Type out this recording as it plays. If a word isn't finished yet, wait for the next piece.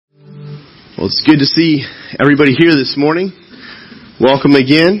Well, it's good to see everybody here this morning. Welcome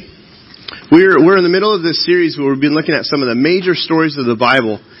again. We're in the middle of this series where we've been looking at some of the major stories of the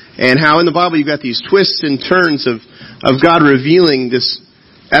Bible and how in the Bible you've got these twists and turns of God revealing this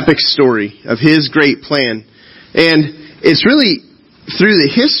epic story of His great plan. And it's really through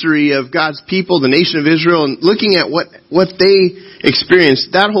the history of God's people, the nation of Israel, and looking at what they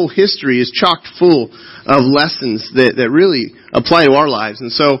experienced. That whole history is chock full of lessons that really apply to our lives.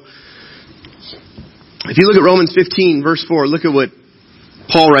 And so, if you look at Romans 15, verse 4, look at what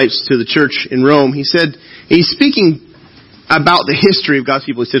Paul writes to the church in Rome. He said, he's speaking about the history of God's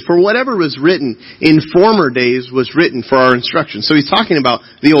people. He said, for whatever was written in former days was written for our instruction. So he's talking about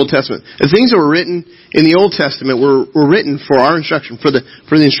the Old Testament. The things that were written in the Old Testament were written for our instruction, for the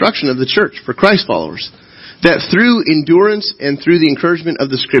instruction of the church, for Christ followers. That through endurance and through the encouragement of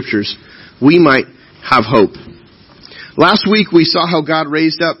the Scriptures, we might have hope. Last week we saw how God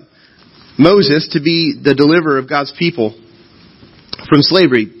raised up Moses to be the deliverer of God's people from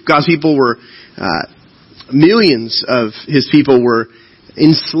slavery. God's people were, millions of His people were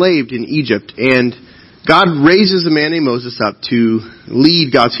enslaved in Egypt. And God raises a man named Moses up to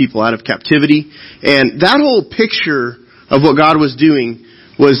lead God's people out of captivity. And that whole picture of what God was doing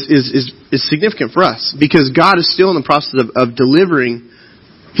is significant for us. Because God is still in the process of delivering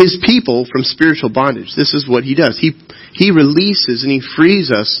His people from spiritual bondage. This is what He does. He releases and He frees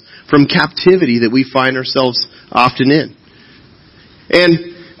us from captivity that we find ourselves often in.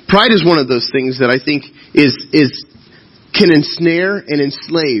 And pride is one of those things that I think can ensnare and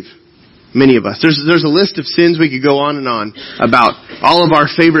enslave many of us. There's a list of sins we could go on and on about all of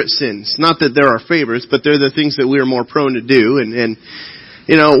our favorite sins. Not that they're our favorites, but they're the things that we are more prone to do. And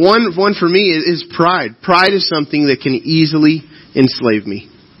you know, one for me is pride. Pride is something that can easily enslave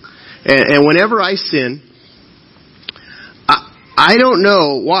me. And whenever I sin, I don't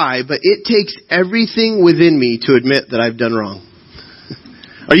know why, but it takes everything within me to admit that I've done wrong.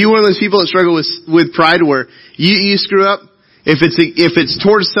 Are you one of those people that struggle with pride where you screw up? If it's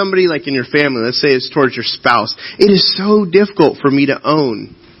towards somebody like in your family, let's say it's towards your spouse, it is so difficult for me to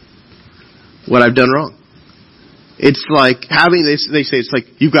own what I've done wrong. It's like they say it's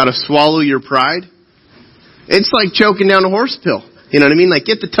like you've got to swallow your pride. It's like choking down a horse pill. You know what I mean? Like,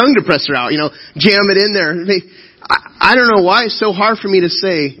 get the tongue depressor out, jam it in there. I don't know why it's so hard for me to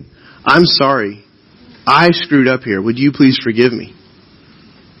say, I'm sorry. I screwed up here. Would you please forgive me?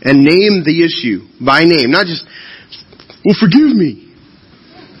 And name the issue by name. Not just, well, forgive me.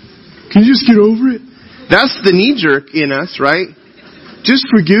 Can you just get over it? That's the knee-jerk in us, right? Just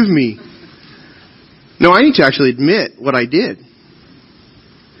forgive me. No, I need to actually admit what I did.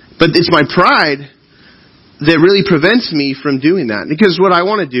 But it's my pride that really prevents me from doing that. Because what I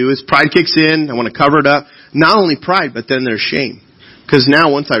want to do is pride kicks in. I want to cover it up. Not only pride, but then there's shame. Because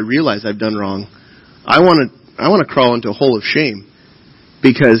now once I realize I've done wrong, I want to crawl into a hole of shame.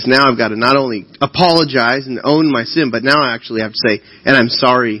 Because now I've got to not only apologize and own my sin, but now I actually have to say, and I'm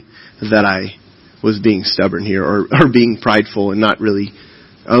sorry that I was being stubborn here or being prideful and not really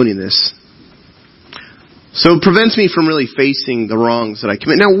owning this. So it prevents me from really facing the wrongs that I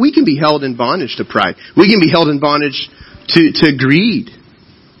commit. Now, we can be held in bondage to pride. We can be held in bondage to greed.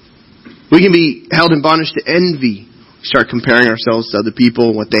 We can be held in bondage to envy. We start comparing ourselves to other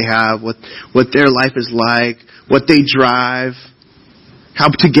people, what they have, what their life is like, what they drive,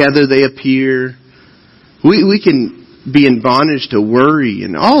 how together they appear. We can be in bondage to worry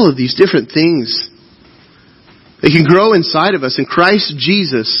and all of these different things. They can grow inside of us, and Christ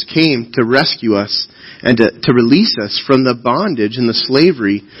Jesus came to rescue us and to release us from the bondage and the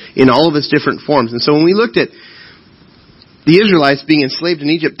slavery in all of its different forms. And so when we looked at the Israelites being enslaved in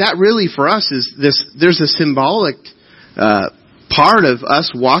Egypt, that really for us is there's a symbolic part of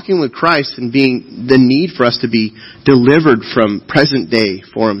us walking with Christ and being the need for us to be delivered from present day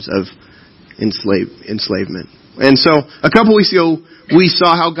forms of enslavement. And so a couple weeks ago, we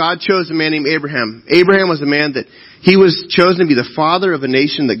saw how God chose a man named Abraham. Abraham was a man that he was chosen to be the father of a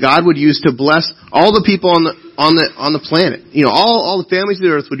nation that God would use to bless all the people on the planet. All the families of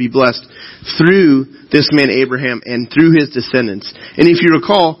the earth would be blessed through this man Abraham and through his descendants. And if you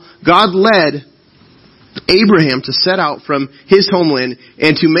recall, God led Abraham to set out from his homeland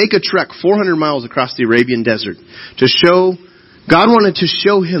and to make a trek 400 miles across the Arabian desert God wanted to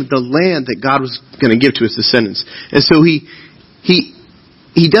show him the land that God was going to give to his descendants. And so he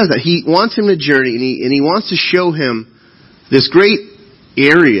does that. He wants him to journey, and he wants to show him this great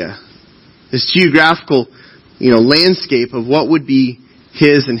area, this geographical, landscape of what would be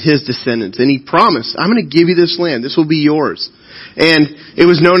his and his descendants. And he promised, I'm going to give you this land. This will be yours. And it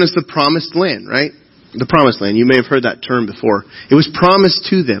was known as the Promised Land, right? The Promised Land. You may have heard that term before. It was promised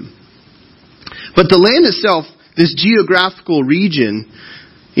to them. But the land itself, this geographical region,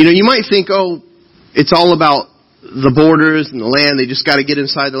 you might think, it's all about the borders and the land. They just got to get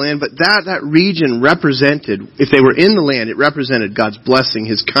inside the land. But that region represented, if they were in the land, it represented God's blessing,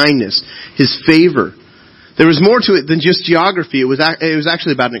 His kindness, His favor. There was more to it than just geography. It was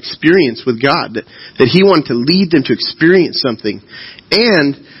actually about an experience with God, that He wanted to lead them to experience something.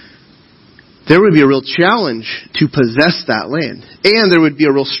 And there would be a real challenge to possess that land. And there would be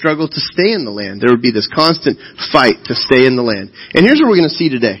a real struggle to stay in the land. There would be this constant fight to stay in the land. And here's what we're going to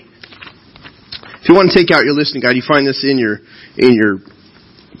see today. If you want to take out your listening guide, you find this in your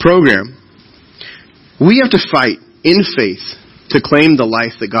program. We have to fight in faith to claim the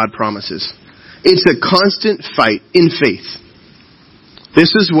life that God promises. It's a constant fight in faith.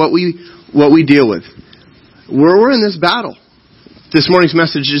 This is what we deal with. We're in this battle. This morning's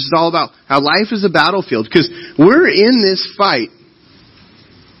message is all about how life is a battlefield, because we're in this fight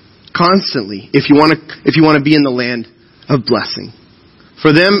constantly if you want to be in the land of blessing. For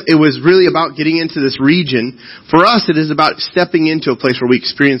them, it was really about getting into this region. For us, it is about stepping into a place where we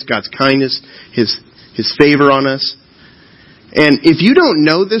experience God's kindness, His favor on us. And if you don't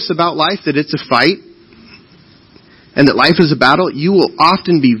know this about life, that it's a fight, and that life is a battle, you will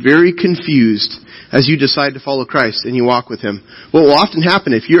often be very confused as you decide to follow Christ and you walk with Him. What will often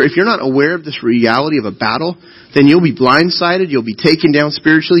happen, if you're not aware of this reality of a battle, then you'll be blindsided, you'll be taken down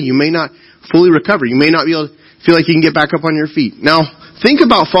spiritually, you may not fully recover, you may not be able to feel like you can get back up on your feet. Now, think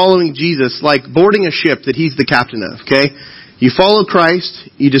about following Jesus like boarding a ship that He's the captain of, okay? You follow Christ,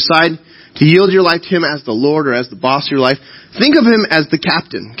 you decide to yield your life to Him as the Lord or as the boss of your life. Think of Him as the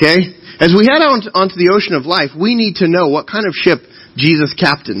captain, okay? As we head out onto the ocean of life, we need to know what kind of ship Jesus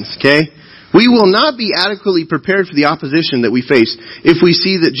captains, okay? We will not be adequately prepared for the opposition that we face if we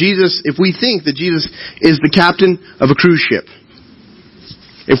think that Jesus is the captain of a cruise ship.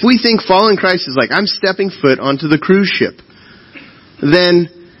 If we think following Christ is like, I'm stepping foot onto the cruise ship, then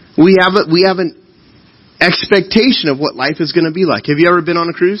we have an expectation of what life is going to be like. Have you ever been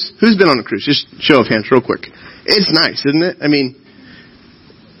on a cruise? Who's been on a cruise? Just show of hands real quick. It's nice, isn't it? I mean,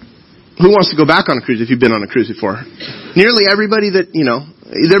 who wants to go back on a cruise if you've been on a cruise before? Nearly everybody that,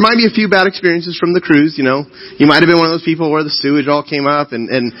 there might be a few bad experiences from the cruise, You might have been one of those people where the sewage all came up and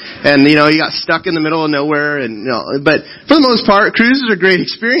you got stuck in the middle of nowhere but for the most part, cruises are great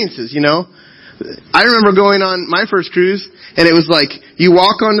experiences, I remember going on my first cruise, and it was like, you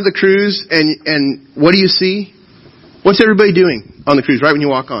walk onto the cruise, and what do you see? What's everybody doing on the cruise right when you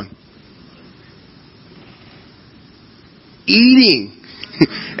walk on? Eating.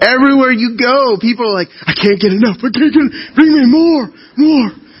 Everywhere you go, people are like, I can't get enough. Bring me more.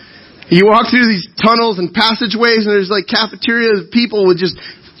 You walk through these tunnels and passageways, and there's like cafeterias, people with just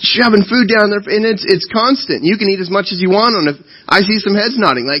shoving food down there, and it's constant. You can eat as much as you want on it. I see some heads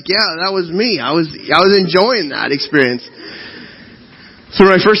nodding, like, yeah, that was me. I was enjoying that experience. So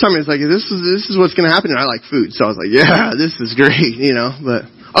my first time, it's like, this is what's going to happen, and I like food, so I was like, yeah, this is great, But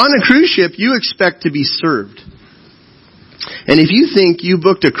on a cruise ship, you expect to be served. And if you think you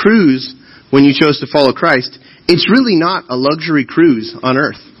booked a cruise when you chose to follow Christ, it's really not a luxury cruise on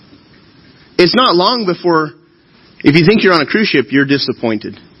earth. It's not long before, if you think you're on a cruise ship, you're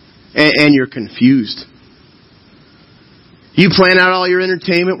disappointed. And you're confused. You plan out all your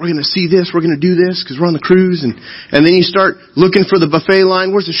entertainment. We're going to see this. We're going to do this because we're on the cruise. And then you start looking for the buffet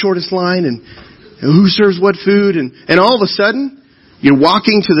line. Where's the shortest line? And who serves what food? And all of a sudden, you're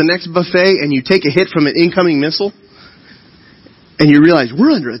walking to the next buffet and you take a hit from an incoming missile. And you realize,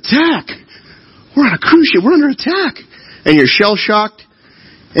 we're under attack. We're on a cruise ship. We're under attack. And you're shell-shocked.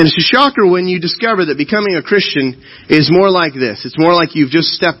 And it's a shocker when you discover that becoming a Christian is more like this. It's more like you've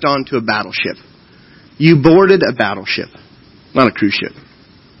just stepped onto a battleship. You boarded a battleship, not a cruise ship.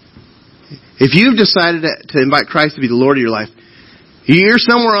 If you've decided to invite Christ to be the Lord of your life, you're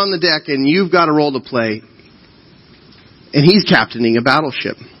somewhere on the deck and you've got a role to play, and He's captaining a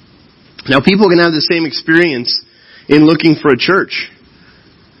battleship. Now, people can have the same experience in looking for a church.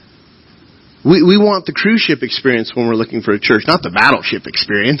 We want the cruise ship experience when we're looking for a church, not the battleship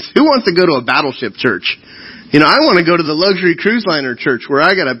experience. Who wants to go to a battleship church? I want to go to the luxury cruise liner church where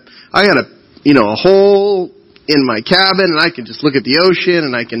I got a hole in my cabin and I can just look at the ocean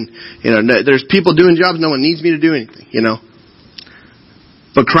and I can, there's people doing jobs. No one needs me to do anything,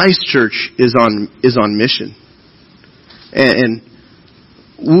 But Christ Church is on mission. And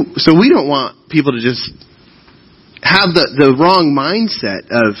so we don't want people to just have the wrong mindset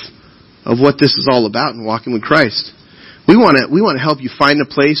of what this is all about and walking with Christ. We want to help you find a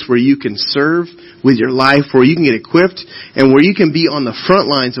place where you can serve with your life, where you can get equipped, and where you can be on the front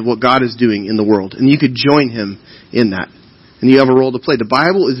lines of what God is doing in the world. And you could join Him in that. and you have a role to play. The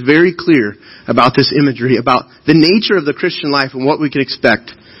Bible is very clear about this imagery, about the nature of the Christian life and what we can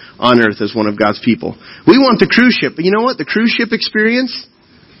expect on earth as one of God's people. We want the cruise ship, but you know what? The cruise ship experience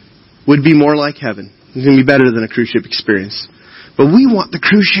would be more like heaven. It's going to be better than a cruise ship experience. But we want the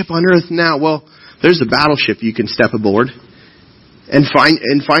cruise ship on earth now. Well, there's a battleship you can step aboard and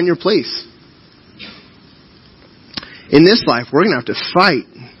find your place. In this life, we're going to have to fight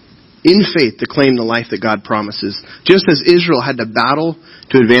in faith to claim the life that God promises, just as Israel had to battle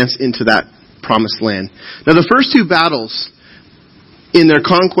to advance into that promised land. Now, the first two battles in their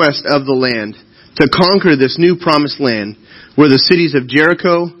conquest of the land to conquer this new promised land were the cities of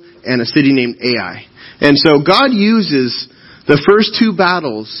Jericho and a city named Ai. And so God uses the first two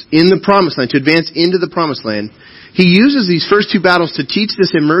battles in the promised land to advance into the promised land. He uses these first two battles to teach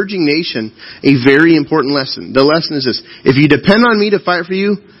this emerging nation a very important lesson. The lesson is this: if you depend on me to fight for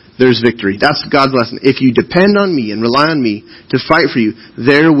you, there's victory. That's God's lesson. If you depend on me and rely on me to fight for you,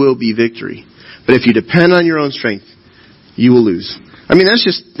 there will be victory. But if you depend on your own strength, you will lose. I mean, that's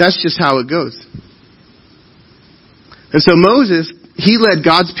just how it goes. And so Moses, he led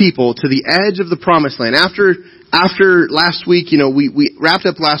God's people to the edge of the promised land. After last week, we wrapped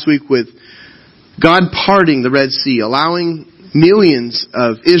up last week with God parting the Red Sea, allowing millions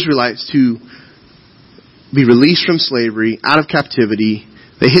of Israelites to be released from slavery, out of captivity.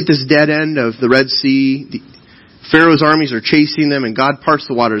 They hit this dead end of the Red Sea. Pharaoh's armies are chasing them, and God parts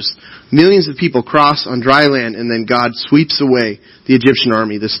the waters. Millions of people cross on dry land, and then God sweeps away the Egyptian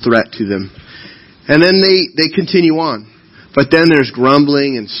army, this threat to them. And then they continue on. But then there's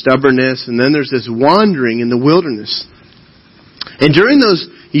grumbling and stubbornness, and then there's this wandering in the wilderness. And during those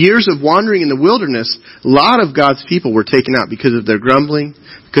years of wandering in the wilderness, a lot of God's people were taken out because of their grumbling,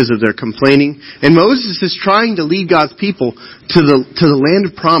 because of their complaining. And Moses is trying to lead God's people to the land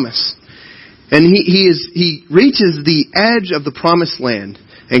of promise. And he reaches the edge of the promised land.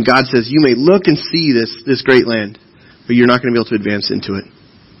 And God says, you may look and see this great land, but you're not going to be able to advance into it.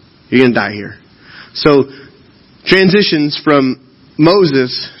 You're going to die here. So, transitions from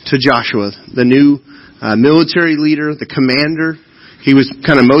Moses to Joshua, the new military leader, the commander. He was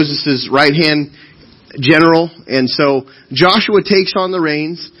kind of Moses' right-hand general. And so Joshua takes on the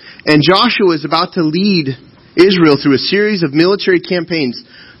reins. And Joshua is about to lead Israel through a series of military campaigns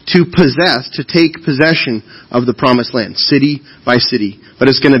to take possession of the promised land, city by city. But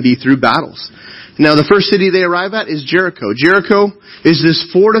it's going to be through battles. Now, the first city they arrive at is Jericho. Jericho is this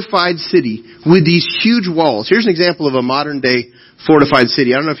fortified city with these huge walls. Here's an example of a modern-day fortified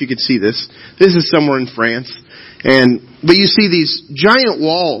city. I don't know if you could see this. This is somewhere in France. But you see these giant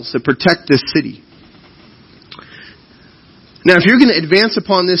walls that protect this city. Now, if you're going to advance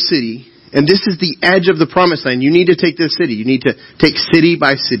upon this city, and this is the edge of the promised land, you need to take this city. You need to take city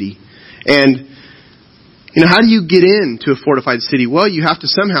by city. And, how do you get into a fortified city? Well, you have to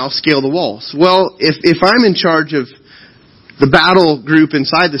somehow scale the walls. Well, if I'm in charge of the battle group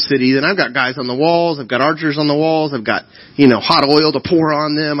inside the city, then I've got guys on the walls, I've got archers on the walls, I've got, hot oil to pour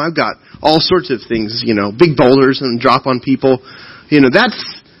on them, I've got all sorts of things, big boulders and drop on people.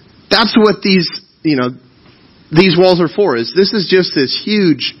 That's what these walls are for. This is just this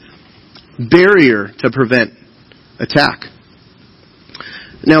huge barrier to prevent attack.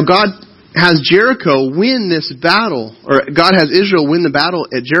 Now, God has Jericho win this battle, or God has Israel win the battle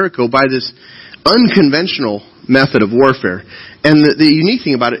at Jericho by this unconventional method of warfare. And the unique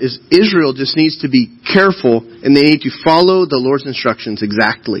thing about it is Israel just needs to be careful, and they need to follow the Lord's instructions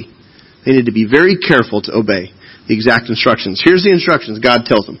exactly. They need to be very careful to obey the exact instructions. Here's the instructions God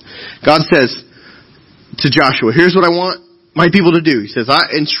tells them. God says to Joshua, here's what I want my people to do. He says,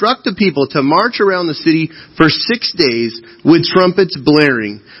 I instruct the people to march around the city for 6 days with trumpets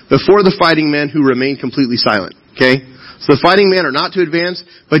blaring before the fighting men who remain completely silent. Okay? So the fighting men are not to advance,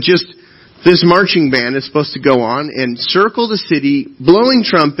 but just this marching band is supposed to go on and circle the city, blowing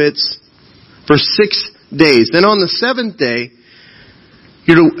trumpets for 6 days. Then on the 7th day,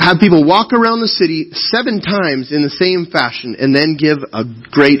 you're to have people walk around the city 7 times in the same fashion and then give a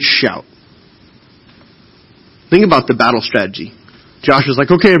great shout. Think about the battle strategy. Joshua's like,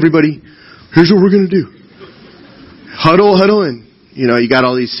 okay, everybody, here's what we're going to do. Huddle in. You got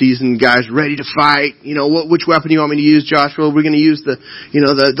all these seasoned guys ready to fight. Which weapon do you want me to use, Joshua? We're going to use the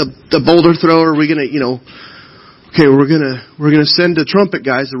boulder thrower. We're going to, okay, we're going to send the trumpet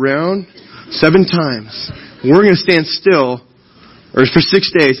guys around 7 times. We're going to stand still, or for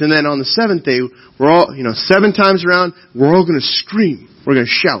 6 days. And then on the 7th day, we're all, 7 times around, we're all going to scream. We're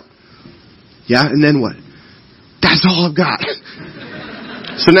going to shout. Yeah, and then what? That's all I've got.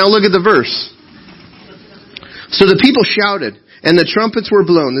 So now look at the verse. So the people shouted, and the trumpets were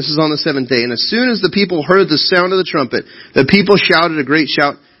blown. This is on the 7th day. And as soon as the people heard the sound of the trumpet, the people shouted a great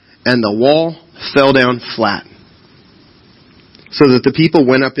shout, and the wall fell down flat. So that the people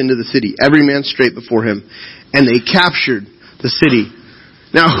went up into the city, every man straight before him, and they captured the city.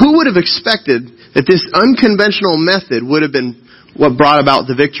 Now, who would have expected that this unconventional method would have been what brought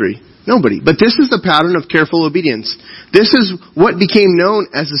about the victory? Nobody. But this is the pattern of careful obedience. This is what became known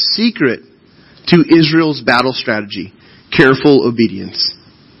as a secret to Israel's battle strategy. Careful obedience.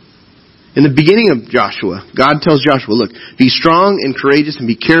 In the beginning of Joshua, God tells Joshua, look, be strong and courageous and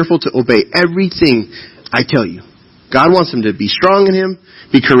be careful to obey everything I tell you. God wants them to be strong in Him,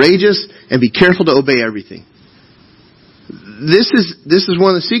 be courageous, and be careful to obey everything. This is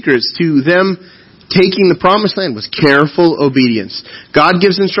one of the secrets to them taking the promised land, was careful obedience. God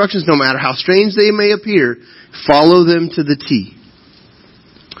gives instructions no matter how strange they may appear, follow them to the T.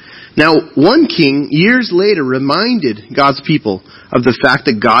 Now, one king years later reminded God's people of the fact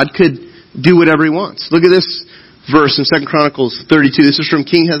that God could do whatever He wants. Look at this verse in 2 Chronicles 32. This is from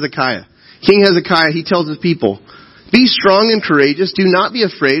King Hezekiah. King Hezekiah, he tells his people, be strong and courageous. Do not be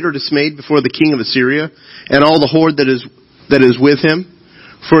afraid or dismayed before the king of Assyria and all the horde that is with him.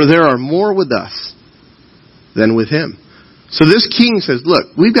 For there are more with us than with him. So this king says,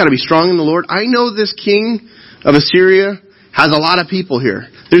 look, we've got to be strong in the Lord. I know this king of Assyria has a lot of people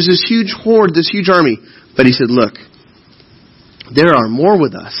here. There's this huge horde, this huge army. But he said, look, there are more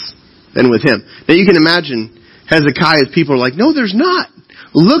with us than with him. Now you can imagine Hezekiah's people are like, no, there's not.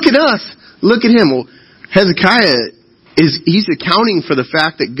 Look at us. Look at him. Well, Hezekiah he's accounting for the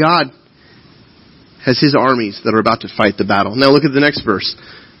fact that God has His armies that are about to fight the battle. Now look at the next verse.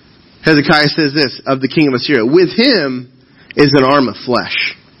 Hezekiah says this of the king of Assyria, with him is an arm of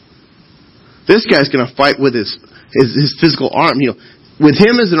flesh. This guy's going to fight with his physical arm. With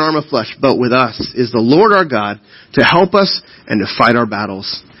him is an arm of flesh, but with us is the Lord our God to help us and to fight our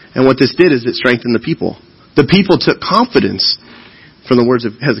battles. And what this did is it strengthened the people. The people took confidence from the words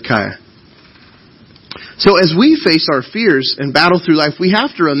of Hezekiah. So as we face our fears and battle through life, we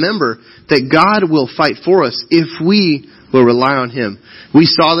have to remember that God will fight for us if we will rely on Him. We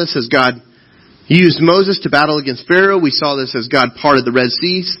saw this as God used Moses to battle against Pharaoh. We saw this as God parted the Red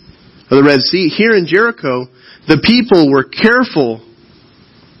Sea. Here in Jericho, the people were careful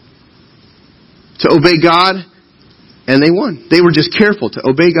to obey God, and they won. They were just careful to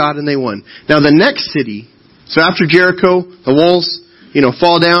obey God, and they won. Now the next city, so after Jericho, the walls,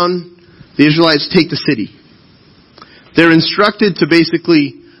 fall down. The Israelites take the city. They're instructed to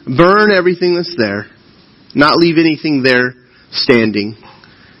basically burn everything that's there, not leave anything there standing.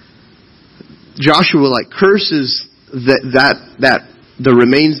 Joshua curses that the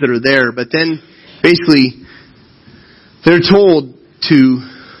remains that are there, but then basically they're told to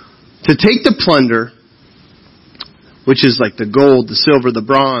take the plunder, which is like the gold, the silver, the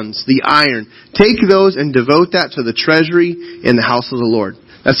bronze, the iron. Take those and devote that to the treasury in the house of the Lord.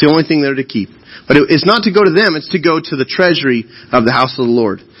 That's the only thing there to keep. But it's not to go to them, it's to go to the treasury of the house of the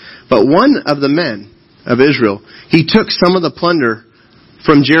Lord. But one of the men of Israel, he took some of the plunder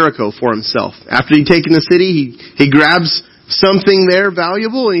from Jericho for himself. After he'd taken the city, he grabs something there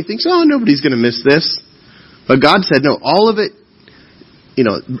valuable and he thinks, oh, nobody's going to miss this. But God said, no, all of it,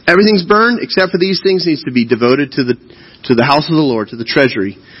 everything's burned except for these things needs to be devoted to the house of the Lord, to the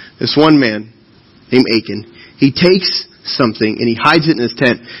treasury. This one man named Achan, he takes something and he hides it in his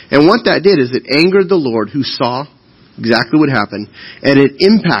tent. And what that did is it angered the Lord who saw exactly what happened, and it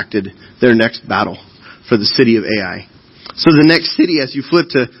impacted their next battle for the city of Ai. So the next city, as you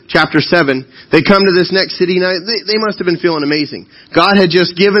flip to chapter 7, they come to this next city. Now, they must have been feeling amazing. God had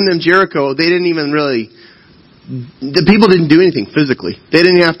just given them Jericho. They didn't even the people didn't do anything physically. They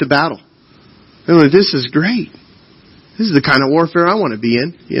didn't have to battle. They're like, this is great. This is the kind of warfare I want to be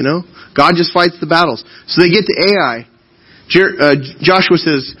in, God just fights the battles. So they get to Ai. Joshua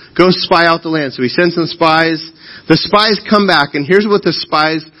says, go spy out the land. So he sends some spies. The spies come back, and here's what the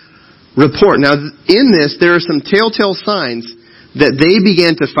spies report. Now, in this, there are some telltale signs that they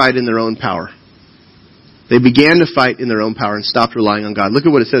began to fight in their own power. They began to fight in their own power and stopped relying on God. Look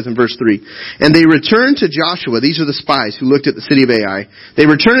at what it says in verse 3. And they returned to Joshua. These are the spies who looked at the city of Ai. They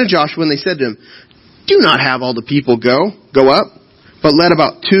returned to Joshua and they said to him, do not have all the people go up, but let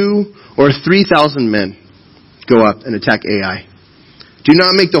about 2,000 or 3,000 men go up and attack Ai. Do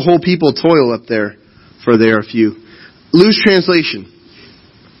not make the whole people toil up there, for they are few. Loose translation.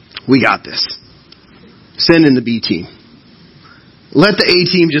 We got this. Send in the B team. Let the A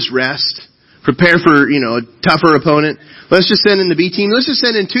team just rest. Prepare for, a tougher opponent. Let's just send in the B team. Let's just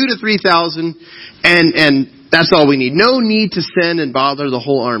send in 2,000 to 3,000, and that's all we need. No need to send and bother the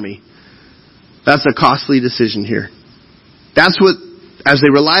whole army. That's a costly decision here. That's what, as they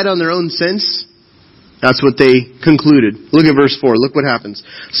relied on their own sense, that's what they concluded. Look at verse 4. Look what happens.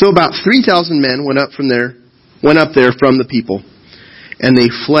 So about 3,000 men went up there from the people, and they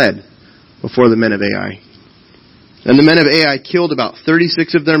fled before the men of Ai. And the men of Ai killed about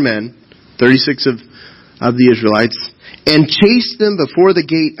 36 of their men, 36 of the Israelites, and chased them before the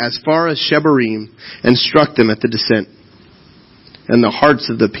gate as far as Shebarim, and struck them at the descent. And the hearts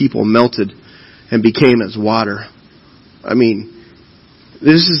of the people melted and became as water. I mean,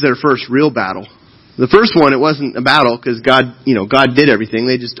 this is their first real battle. The first one, it wasn't a battle because God did everything.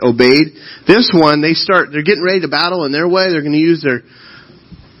 They just obeyed. This one, they're getting ready to battle in their way. They're going to use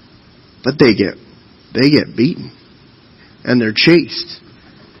but they get beaten. And they're chased.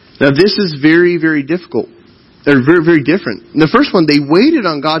 Now this is very, very difficult. They're very, very different. In the first one, they waited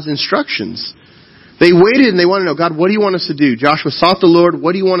on God's instructions. They waited and they wanted to know, God, what do you want us to do? Joshua sought the Lord.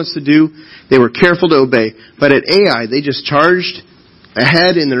 What do you want us to do? They were careful to obey. But at Ai, they just charged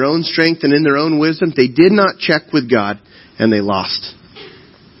ahead in their own strength and in their own wisdom. They did not check with God, and they lost.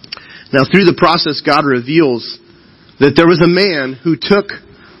 Now, through the process, God reveals that there was a man who took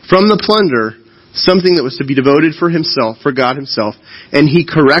from the plunder something that was to be devoted for himself, for God himself, and he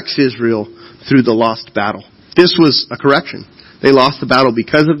corrects Israel through the lost battle. This was a correction. They lost the battle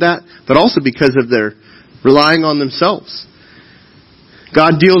because of that, but also because of their relying on themselves.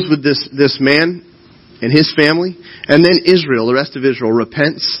 God deals with this man and his family, and then Israel, the rest of Israel,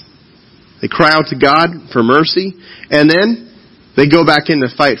 repents. They cry out to God for mercy, and then they go back in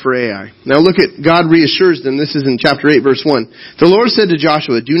to fight for Ai. Now look at, God reassures them. This is in chapter 8, verse 1. The Lord said to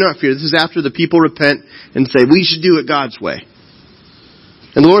Joshua, do not fear. This is after the people repent and say, we should do it God's way.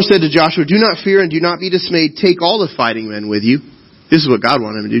 And the Lord said to Joshua, do not fear and do not be dismayed. Take all the fighting men with you. This is what God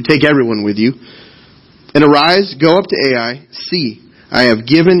wanted him to do. Take everyone with you. And arise, go up to Ai. See, I have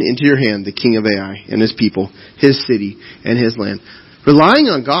given into your hand the king of Ai and his people, his city, and his land. Relying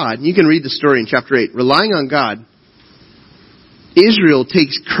on God, you can read the story in chapter 8. Relying on God, Israel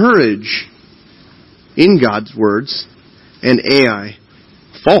takes courage in God's words, and Ai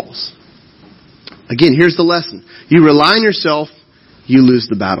falls. Again, here's the lesson. You rely on yourself, you lose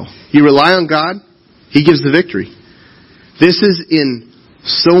the battle. You rely on God, He gives the victory. This is in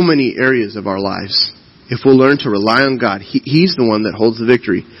so many areas of our lives. If we'll learn to rely on God, He's the one that holds the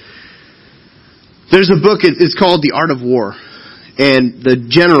victory. There's a book, it's called The Art of War. And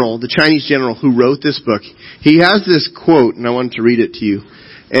the Chinese general who wrote this book, he has this quote, and I wanted to read it to you.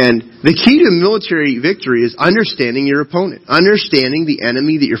 And the key to military victory is understanding your opponent, understanding the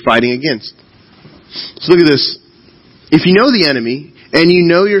enemy that you're fighting against. So look at this. If you know the enemy and you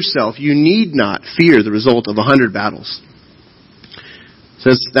know yourself, you need not fear the result of 100 battles.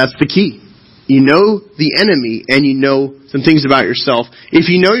 So that's the key. You know the enemy and you know some things about yourself. If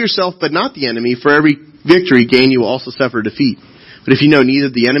you know yourself but not the enemy, for every victory gained you will also suffer defeat. But if you know neither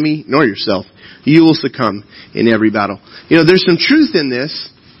the enemy nor yourself, you will succumb in every battle. There's some truth in this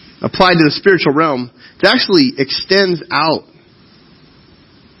applied to the spiritual realm that actually extends out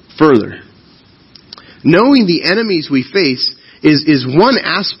further. Knowing the enemies we face is one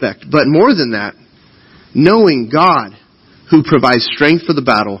aspect, but more than that, knowing God who provides strength for the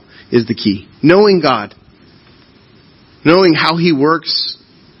battle is the key. Knowing God. Knowing how He works.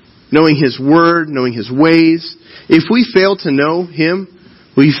 Knowing His Word. Knowing His ways. If we fail to know Him,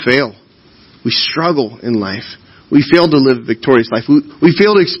 we fail. We struggle in life. We fail to live a victorious life. We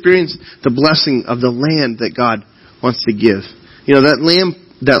fail to experience the blessing of the land that God wants to give.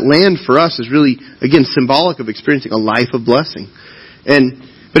 That land for us is really, again, symbolic of experiencing a life of blessing.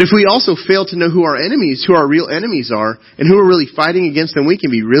 But if we also fail to know who our real enemies are, and who we're really fighting against, then we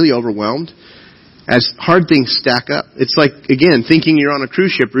can be really overwhelmed as hard things stack up. It's like, again, thinking you're on a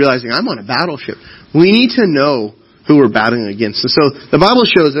cruise ship, realizing I'm on a battleship. We need to know who we're battling against. And so the Bible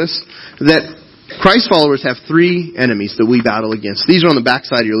shows us that Christ followers have 3 enemies that we battle against. These are on the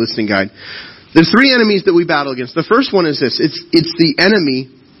backside of your listening guide. There's 3 enemies that we battle against. The first one is this. It's the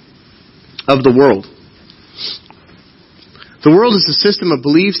enemy of the world. The world is a system of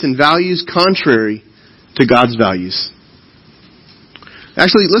beliefs and values contrary to God's values.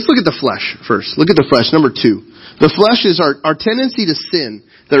 Actually, let's look at the flesh first. Look at the flesh, number 2. The flesh is our tendency to sin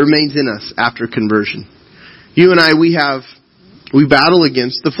that remains in us after conversion. You and I, we battle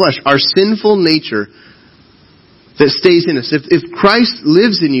against the flesh, our sinful nature that stays in us. If Christ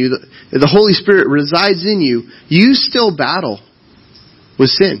lives in you, the Holy Spirit resides in you, you still battle with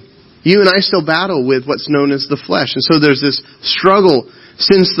sin. You and I still battle with what's known as the flesh. And so there's this struggle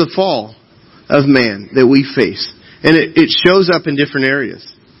since the fall of man that we face. And it shows up in different areas.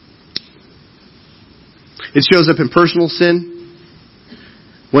 It shows up in personal sin.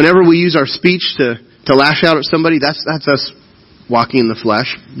 Whenever we use our speech to lash out at somebody, that's us walking in the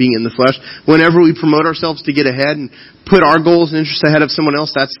flesh, being in the flesh. Whenever we promote ourselves to get ahead and put our goals and interests ahead of someone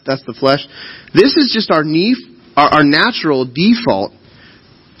else, that's the flesh. This is just our natural default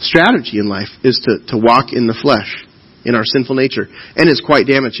strategy in life, is to walk in the flesh, in our sinful nature. And it's quite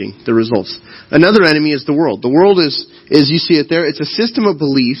damaging, the results. Another enemy is the world. The world is, as you see it there, it's a system of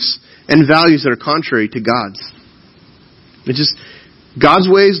beliefs and values that are contrary to God's. God's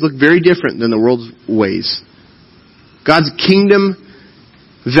ways look very different than the world's ways. God's kingdom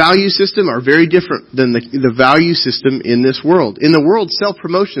value system are very different than the value system in this world. In the world,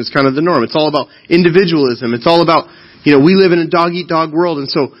 self-promotion is kind of the norm. It's all about individualism. It's all about, we live in a dog-eat-dog world, and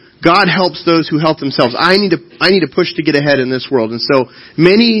so God helps those who help themselves. I need to push to get ahead in this world. And so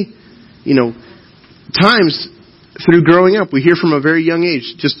many, times through growing up, we hear from a very young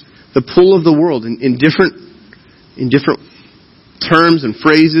age just the pull of the world in different terms and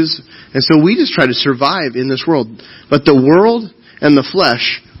phrases. And so we just try to survive in this world. But the world and the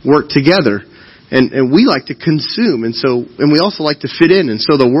flesh work together. And we like to consume. And we also like to fit in. And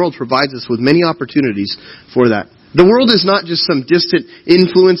so the world provides us with many opportunities for that. The world is not just some distant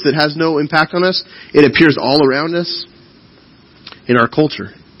influence that has no impact on us. It appears all around us in our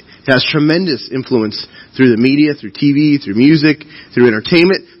culture. It has tremendous influence through the media, through TV, through music, through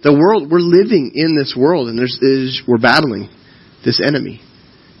entertainment. The world, we're living in this world, and we're battling this enemy.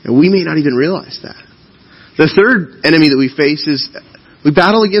 And we may not even realize that. The third enemy that we face is we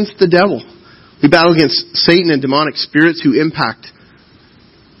battle against the devil. We battle against Satan and demonic spirits who impact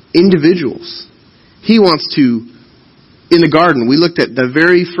individuals. He wants to, in the garden, we looked at the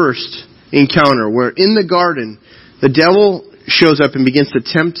very first encounter where in the garden, the devil shows up and begins to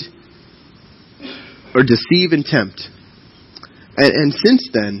tempt or deceive and tempt. And since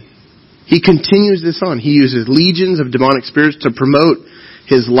then, he continues this on. He uses legions of demonic spirits to promote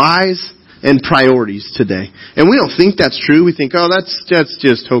his lies and priorities today. And we don't think that's true. We think, that's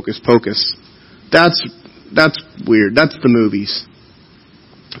just hocus pocus. That's weird. That's the movies.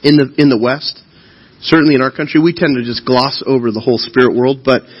 In the West, certainly in our country, we tend to just gloss over the whole spirit world.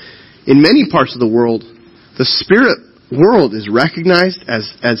 But in many parts of the world, the spirit world is recognized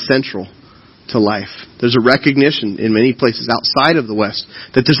as central to life. There's a recognition in many places outside of the West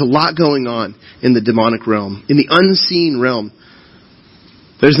that there's a lot going on in the demonic realm, in the unseen realm.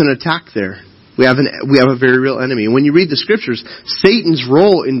 There's an attack there. We have a very real enemy. And when you read the scriptures, Satan's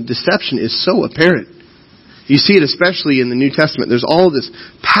role in deception is so apparent. You see it especially in the New Testament. There's all this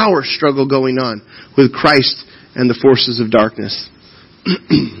power struggle going on with Christ and the forces of darkness.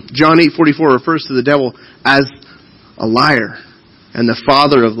 John 8:44 refers to the devil as a liar and the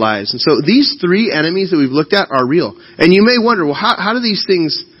father of lies. And so these three enemies that we've looked at are real. And you may wonder, well, how do these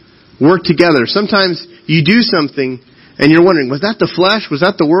things work together? Sometimes you do something and you're wondering, was that the flesh? Was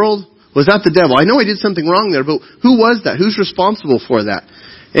that the world? Was that the devil? I know I did something wrong there, but who was that? Who's responsible for that?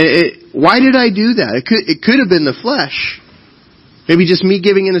 Why did I do that? It could have been the flesh. Maybe just me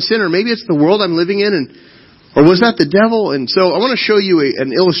giving in a sin, or maybe it's the world I'm living in, or was that the devil? And so I want to show you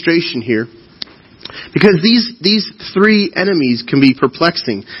an illustration here. Because these three enemies can be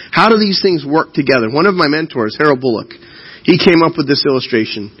perplexing. How do these things work together? One of my mentors, Harold Bullock, he came up with this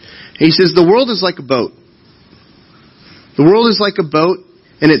illustration. He says, the world is like a boat. The world is like a boat,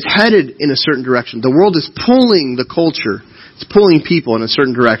 and it's headed in a certain direction. The world is pulling the culture. It's pulling people in a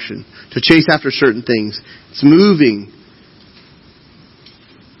certain direction to chase after certain things. It's moving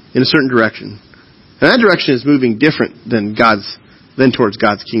in a certain direction. And that direction is moving different than towards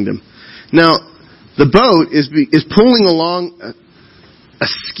God's kingdom. Now, the boat is pulling along a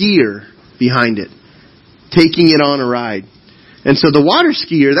skier behind it, taking it on a ride. And so the water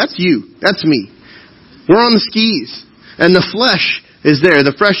skier, that's you. That's me. We're on the skis. And the flesh is there.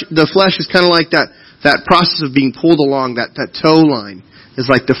 The flesh is kind of like that process of being pulled along, that tow line is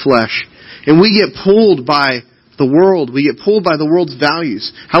like the flesh. And we get pulled by the world. We get pulled by the world's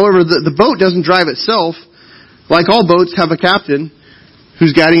values. However, the boat doesn't drive itself. Like all boats have a captain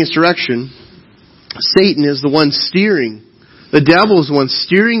who's guiding its direction. Satan is the one steering. The devil is the one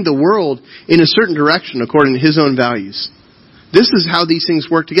steering the world in a certain direction according to his own values. This is how these things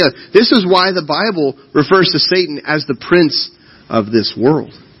work together. This is why the Bible refers to Satan as the prince of this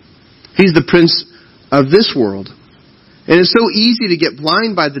world. He's the prince of this world. And it's so easy to get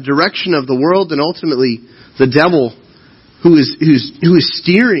blind by the direction of the world and ultimately the devil who is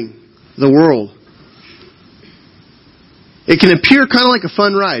steering the world. It can appear kind of like a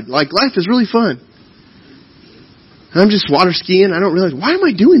fun ride. Like life is really fun. I'm just water skiing. I don't realize, why am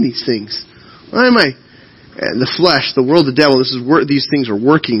I doing these things? Why am I... And the flesh, the world, the devil, these things are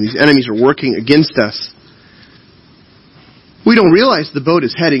working. These enemies are working against us. We don't realize the boat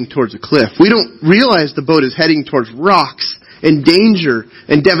is heading towards a cliff. We don't realize the boat is heading towards rocks and danger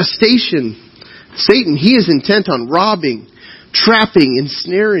and devastation. Satan, he is intent on robbing, trapping,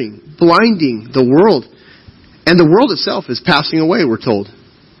 ensnaring, blinding the world. And the world itself is passing away, we're told.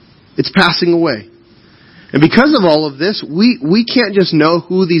 It's passing away. And because of all of this, we can't just know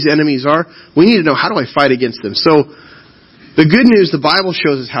who these enemies are. We need to know, how do I fight against them? So, the good news, the Bible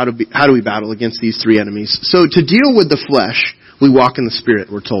shows us how do we battle against these three enemies. So, to deal with the flesh, we walk in the Spirit,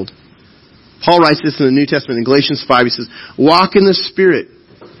 we're told. Paul writes this in the New Testament in Galatians 5. He says, walk in the Spirit.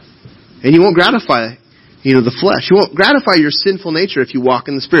 And you won't gratify, the flesh. You won't gratify your sinful nature if you walk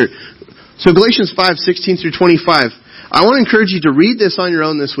in the Spirit. So Galatians 5:16 through 25. I want to encourage you to read this on your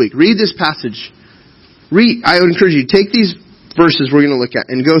own this week. Read this passage. I would encourage you to take these verses we're going to look at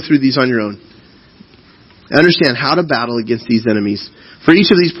and go through these on your own. Understand how to battle against these enemies. For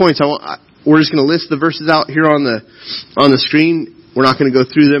each of these points, we're just going to list the verses out here on the screen. We're not going to go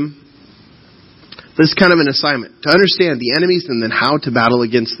through them. But it's kind of an assignment to understand the enemies and then how to battle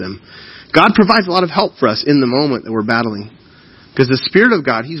against them. God provides a lot of help for us in the moment that we're battling. Because the Spirit of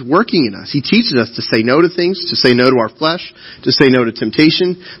God, He's working in us. He teaches us to say no to things, to say no to our flesh, to say no to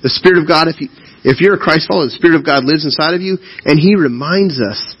temptation. The Spirit of God, if you're a Christ follower, the Spirit of God lives inside of you, and He reminds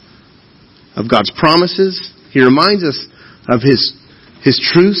us of God's promises. He reminds us of His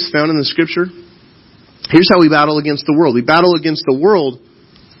truths found in the Scripture. Here's how we battle against the world. We battle against the world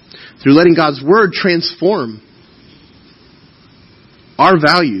through letting God's Word transform our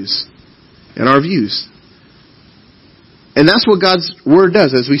values and our views. And that's what God's Word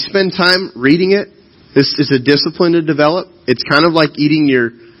does. As we spend time reading it, this is a discipline to develop. It's kind of like eating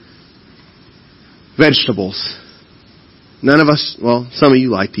your vegetables. None of us, well, some of you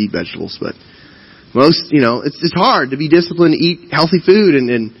like to eat vegetables, but most, it's hard to be disciplined to eat healthy food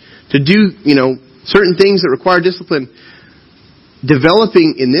and to do, certain things that require discipline.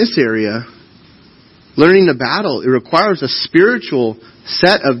 Developing in this area, learning to battle, it requires a spiritual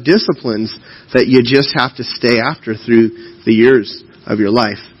set of disciplines that you just have to stay after through the years of your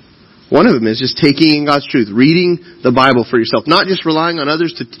life. One of them is just taking in God's truth, reading the Bible for yourself, not just relying on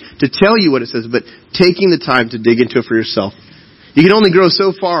others to tell you what it says, but taking the time to dig into it for yourself. You can only grow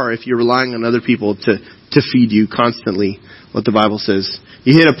so far if you're relying on other people to feed you constantly what the Bible says.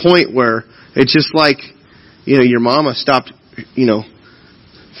 You hit a point where it's just like, your mama stopped,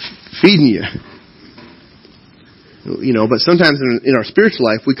 feeding you. But sometimes in our spiritual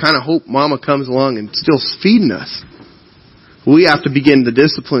life, we kind of hope Mama comes along and still feeding us. We have to begin the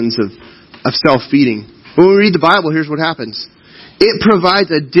disciplines of self-feeding. When we read the Bible, here's what happens. It provides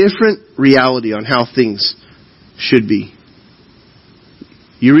a different reality on how things should be.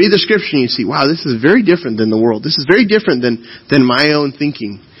 You read the Scripture and you see, wow, this is very different than the world. This is very different than my own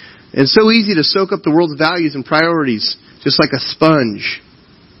thinking. And it's so easy to soak up the world's values and priorities, just like a sponge.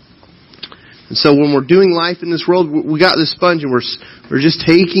 And so when we're doing life in this world, we got this sponge and we're just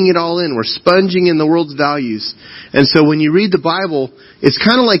taking it all in. We're sponging in the world's values. And so when you read the Bible, it's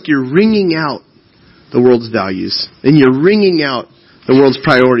kind of like you're wringing out the world's values. And you're wringing out the world's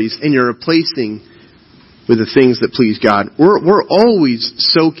priorities. And you're replacing with the things that please God. We're always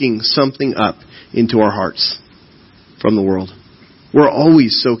soaking something up into our hearts from the world. We're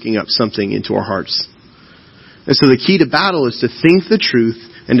always soaking up something into our hearts. And so the key to battle is to think the truth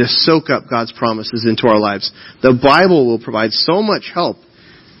and to soak up God's promises into our lives. The Bible will provide so much help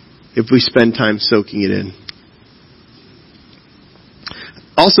if we spend time soaking it in.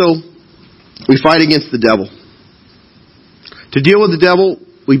 Also, we fight against the devil. To deal with the devil,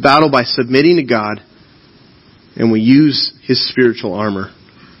 we battle by submitting to God, and we use His spiritual armor.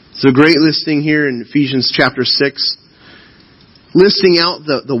 It's a great listing here in Ephesians chapter 6, listing out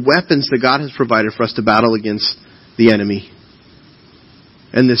the weapons that God has provided for us to battle against the enemy.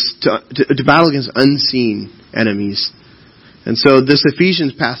 And to battle against unseen enemies. And so this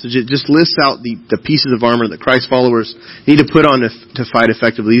Ephesians passage, it just lists out the pieces of armor that Christ followers need to put on to fight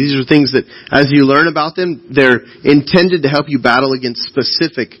effectively. These are things that, as you learn about them, they're intended to help you battle against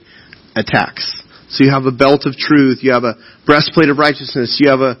specific attacks. So you have a belt of truth, you have a breastplate of righteousness,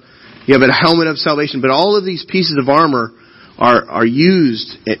 you have a helmet of salvation. But all of these pieces of armor are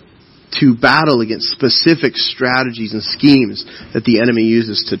used to battle against specific strategies and schemes that the enemy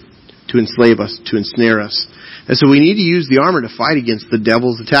uses to enslave us, to ensnare us. And so we need to use the armor to fight against the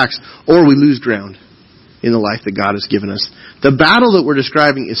devil's attacks, or we lose ground in the life that God has given us. The battle that we're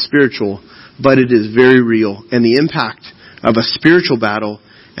describing is spiritual, but it is very real. And the impact of a spiritual battle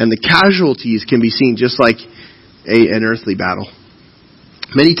and the casualties can be seen just like an earthly battle.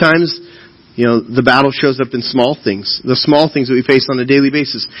 Many times, the battle shows up in small things. The small things that we face on a daily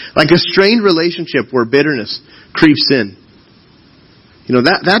basis. Like a strained relationship where bitterness creeps in.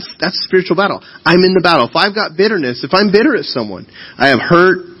 That's a spiritual battle. I'm in the battle. If I've got bitterness, if I'm bitter at someone, I have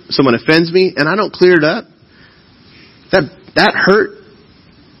hurt, someone offends me, and I don't clear it up, that hurt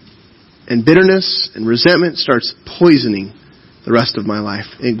and bitterness and resentment starts poisoning the rest of my life.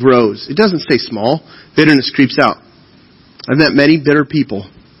 It grows. It doesn't stay small. Bitterness creeps out. I've met many bitter people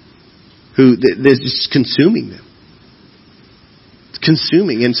who they're just consuming them. It's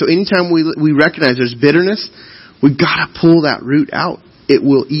consuming. And so anytime we recognize there's bitterness, we've got to pull that root out. It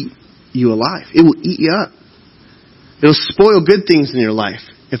will eat you alive. It will eat you up. It'll spoil good things in your life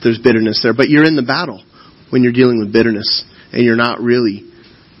if there's bitterness there. But you're in the battle when you're dealing with bitterness and you're not really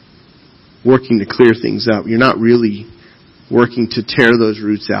working to clear things up. You're not really working to tear those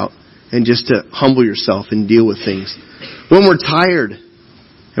roots out and just to humble yourself and deal with things. When we're tired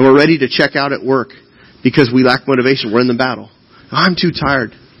and we're ready to check out at work because we lack motivation, we're in the battle. I'm too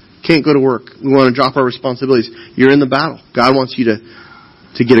tired. Can't go to work. We want to drop our responsibilities. You're in the battle. God wants you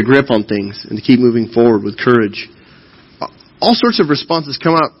to get a grip on things and to keep moving forward with courage. All sorts of responses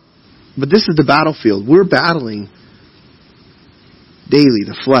come up, but this is the battlefield. We're battling daily,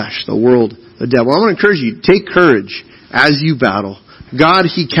 the flesh, the world, the devil. I want to encourage you, take courage as you battle. God,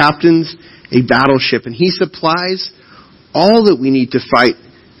 He captains a battleship, and He supplies all that we need to fight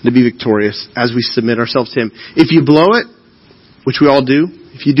to be victorious as we submit ourselves to Him. If you blow it, which we all do,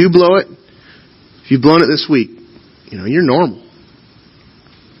 if you do blow it, if you've blown it this week, you're normal.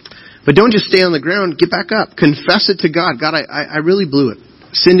 But don't just stay on the ground. Get back up. Confess it to God. God, I really blew it.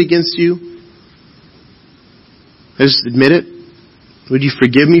 Sinned against you. Just admit it. Would you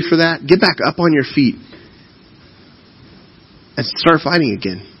forgive me for that? Get back up on your feet and start fighting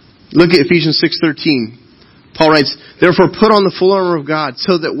again. Look at Ephesians 6:13. Paul writes, "Therefore put on the full armor of God,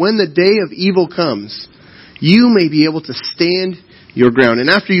 so that when the day of evil comes, you may be able to stand your ground." And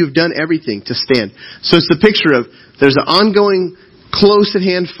after you've done everything, to stand. So it's the picture of there's an ongoing, close at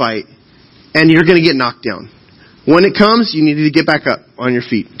hand fight, and you're going to get knocked down. When it comes, you need to get back up on your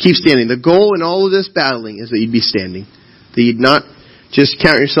feet. Keep standing. The goal in all of this battling is that you'd be standing. That you'd not just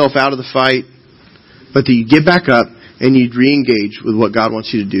count yourself out of the fight, but that you'd get back up and you'd re-engage with what God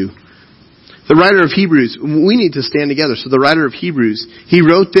wants you to do. The writer of Hebrews, we need to stand together. So the writer of Hebrews, he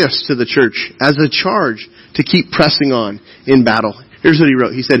wrote this to the church as a charge to keep pressing on in battle. Here's what he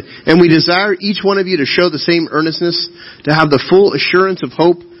wrote. He said, "And we desire each one of you to show the same earnestness, to have the full assurance of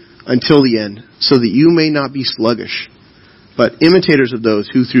hope until the end, so that you may not be sluggish, but imitators of those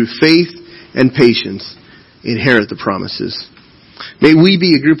who through faith and patience inherit the promises." May we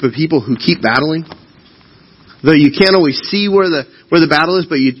be a group of people who keep battling. Though you can't always see where the battle is,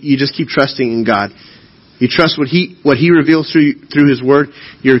 but you just keep trusting in God. You trust what He reveals through His Word.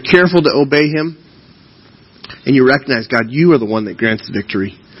 You're careful to obey Him. And you recognize, God, you are the one that grants the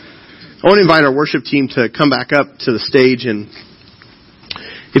victory. I want to invite our worship team to come back up to the stage. And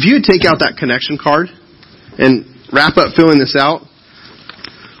if you would take out that connection card and wrap up filling this out,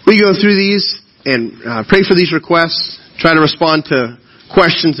 we go through these and pray for these requests, try to respond to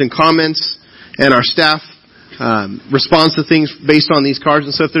questions and comments, and our staff responds to things based on these cards.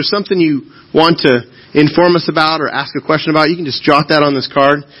 And so if there's something you want to inform us about or ask a question about, you can just jot that on this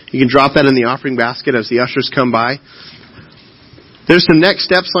card. You can drop that in the offering basket as the ushers come by. There's some next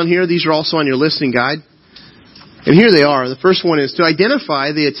steps on here. These are also on your listening guide. And here they are. The first one is to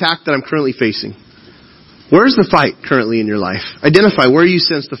identify the attack that I'm currently facing. Where's the fight currently in your life? Identify where you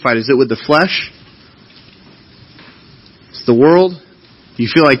sense the fight. Is it with the flesh? It's the world? Do you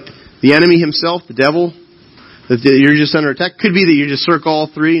feel like the enemy himself, the devil, that you're just under attack? Could be that you just circle all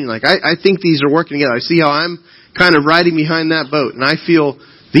three and I think these are working together. I see how I'm kind of riding behind that boat, and I feel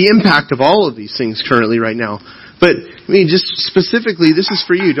the impact of all of these things currently right now. But just specifically, this is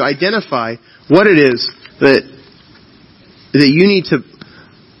for you to identify what it is that you need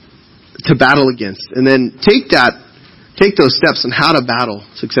to battle against, and then take those steps on how to battle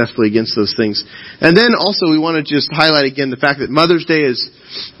successfully against those things. And then also we want to just highlight again the fact that Mother's Day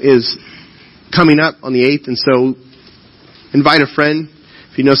is coming up on the 8th, and so invite a friend.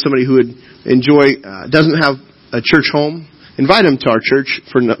 If you know somebody who would enjoy, doesn't have a church home, invite them to our church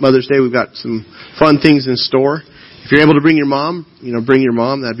for Mother's Day. We've got some fun things in store. If you're able to bring your mom, bring your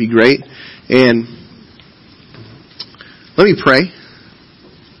mom. That'd be great. And let me pray.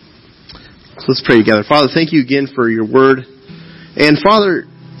 So let's pray together. Father, thank you again for your word. And Father,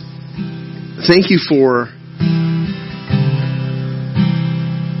 thank you for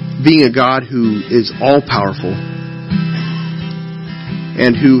being a God who is all-powerful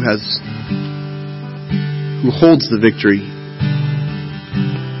and who holds the victory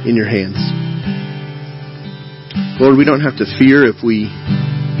in your hands. Lord, we don't have to fear we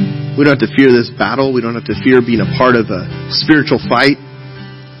don't have to fear this battle. We don't have to fear being a part of a spiritual fight.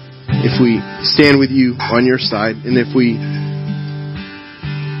 if we stand with you on your side, and if we're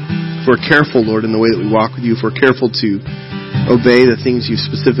careful, Lord, in the way that we walk with you, if we're careful to obey the things you've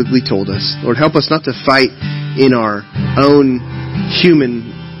specifically told us. Lord, help us not to fight in our own human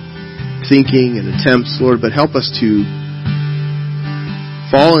thinking and attempts, Lord, but help us to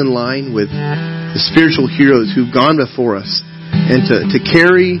fall in line with the spiritual heroes who've gone before us, and to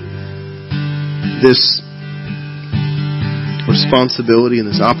carry this responsibility and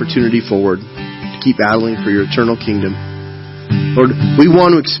this opportunity forward to keep battling for your eternal kingdom. Lord, we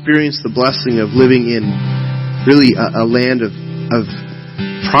want to experience the blessing of living in really a land of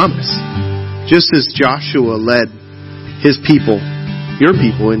promise. Just as Joshua led his people, your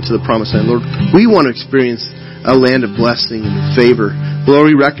people, into the promised land, Lord, we want to experience a land of blessing and favor. Lord,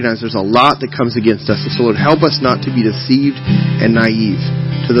 we recognize there's a lot that comes against us. So Lord, help us not to be deceived and naive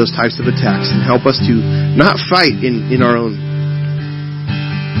to those types of attacks, and help us to not fight in our own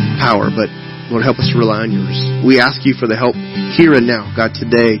power, but Lord, help us to rely on yours. We ask you for the help here and now, God,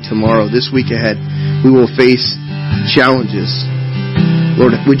 today, tomorrow, this week ahead. We will face challenges.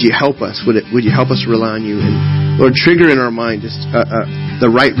 Lord, would you help us? Would you help us rely on you? And Lord, trigger in our mind just the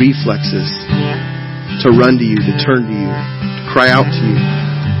right reflexes to run to you, to turn to you, to cry out to you,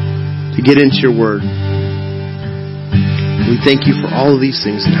 to get into your word. We thank you for all of these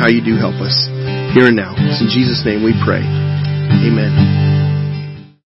things and how you do help us here and now. It's in Jesus' name we pray. Amen.